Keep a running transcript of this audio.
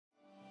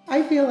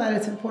feel that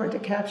it's important to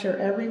capture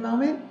every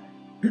moment.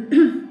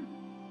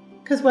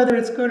 Because whether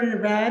it's good or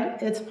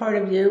bad, it's part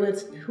of you,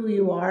 it's who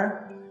you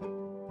are.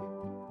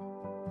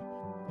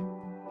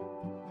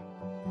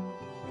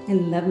 I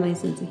love my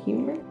sense of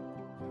humor,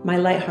 my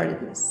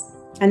lightheartedness,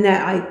 and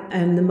that I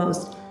am the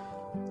most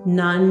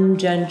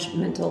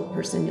non-judgmental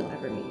person you'll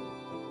ever meet.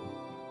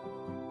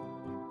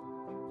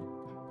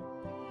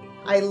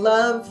 I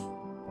love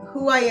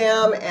who I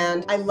am,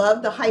 and I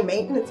love the high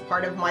maintenance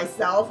part of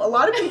myself. A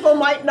lot of people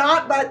might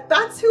not, but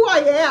that's who I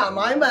am.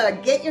 I'm a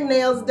get your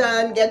nails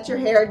done, get your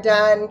hair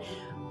done,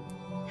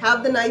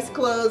 have the nice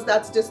clothes.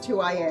 That's just who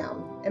I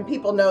am. And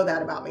people know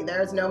that about me.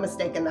 There's no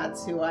mistaking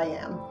that's who I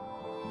am.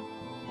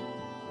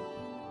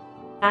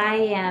 I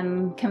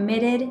am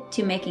committed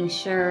to making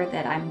sure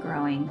that I'm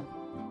growing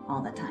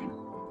all the time.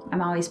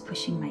 I'm always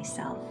pushing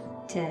myself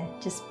to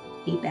just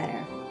be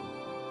better.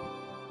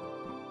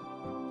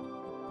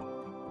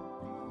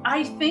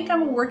 I think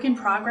I'm a work in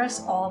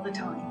progress all the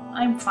time.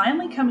 I'm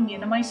finally coming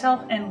into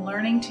myself and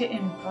learning to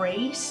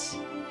embrace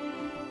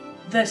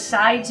the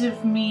sides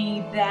of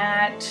me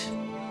that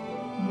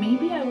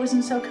maybe I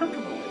wasn't so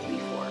comfortable with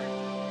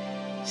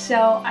before.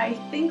 So I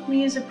think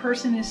me as a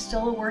person is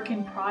still a work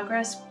in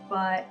progress,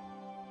 but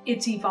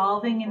it's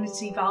evolving, and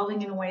it's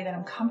evolving in a way that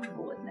I'm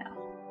comfortable with